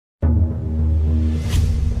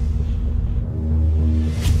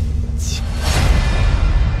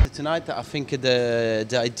tonight, I think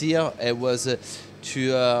the idea was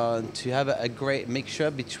to have a great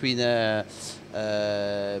mixture between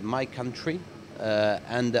my country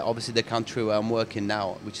and obviously the country where I'm working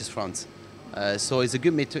now, which is France. So it's a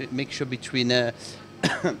good mixture between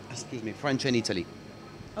excuse me, French and Italy.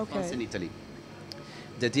 Okay. France and Italy.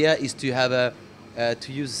 The idea is to have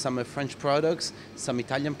to use some French products, some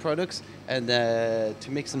Italian products, and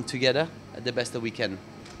to mix them together the best that we can.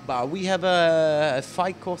 But we have a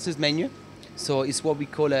 5 courses menu, so it's what we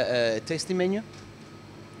call a tasting menu.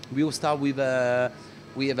 We will start with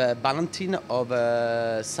we have a ballantine of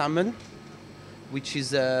salmon, which is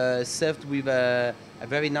served with a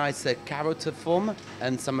very nice carrot form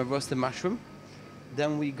and some roasted mushroom.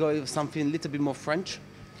 Then we go with something a little bit more French,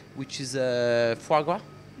 which is foie gras,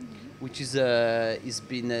 which is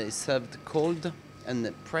been served cold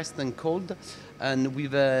and pressed and cold, and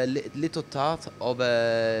with a little tart of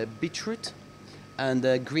beetroot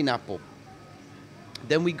and green apple.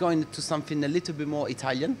 Then we go into something a little bit more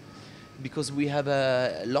Italian, because we have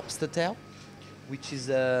a lobster tail, which is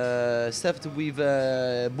served with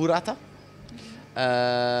burrata,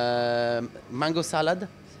 mango salad,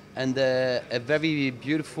 and a very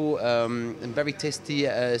beautiful and very tasty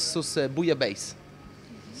sauce bouillabaisse.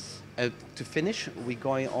 To finish, we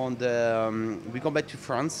go back to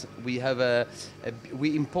France. We have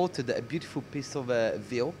we imported a beautiful piece of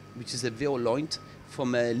veal, which is a veal loin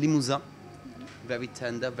from Limousin, very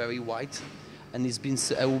tender, very white, and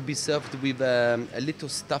will be served with a little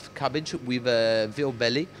stuffed cabbage with veal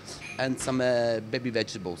belly and some baby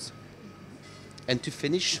vegetables. And to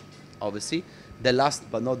finish, obviously, the last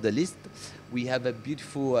but not the least, we have a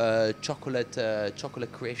beautiful chocolate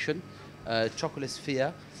creation, chocolate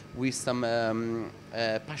sphere with some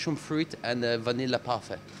passion fruit and vanilla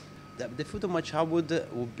parfait. The food of my childhood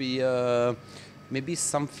would be maybe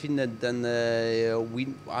something that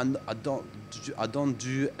I don't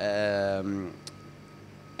do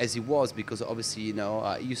as it was, because obviously, you know,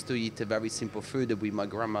 I used to eat a very simple food with my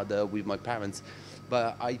grandmother, with my parents.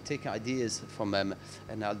 But I take ideas from them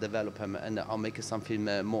and I'll develop them and I'll make something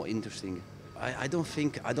more interesting. I don't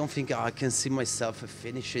think I can see myself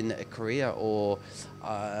finishing a career, or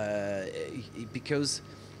because,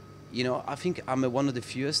 you know, I think I'm one of the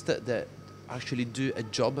fewest that actually do a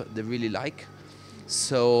job they really like.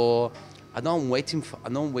 So I'm not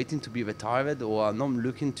waiting to be retired, or I'm not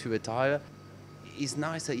looking to retire. It's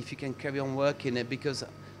nicer if you can carry on working it, because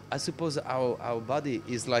I suppose our body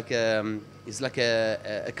is like a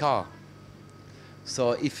car.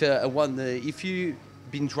 So if you've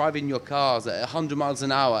been driving your cars at 100 miles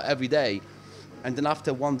an hour every day, and then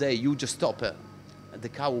after one day you just stop it, the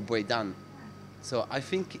car will break down. So I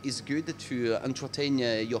think it's good to entertain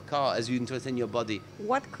your car as you entertain your body.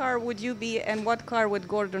 What car would you be, and what car would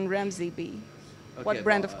Gordon Ramsay be? Okay, what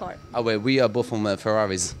brand of car? Well, we are both on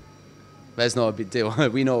Ferraris. That's not a big deal.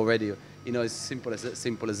 We know already. You know, it's simple as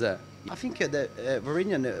that. I think the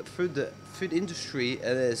Iranian food industry,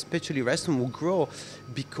 especially restaurant, will grow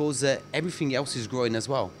because everything else is growing as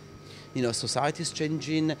well. You know, society is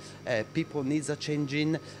changing, people needs are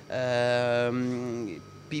changing,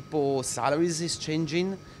 people's salaries is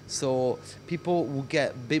changing, so people will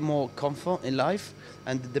get a bit more comfort in life.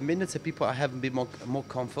 And the minute that people have a bit more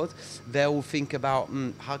comfort, they will think about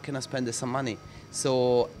how can I spend some money.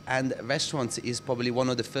 So, and restaurants is probably one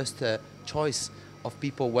of the first choice of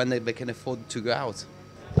people when they can afford to go out.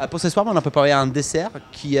 Pour ce soir, on a préparé un dessert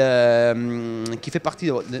qui fait partie,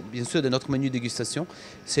 bien sûr, de notre menu dégustation.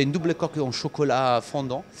 C'est une double coque en chocolat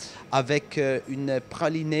fondant avec une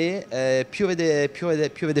pralinée purée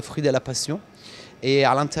des fruits de la passion. Et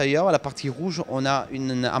à l'intérieur, à la partie rouge, on a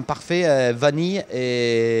un parfait vanille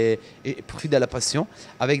et fruits de la passion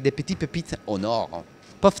avec des petites pépites au nord.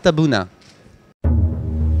 Poftabuna.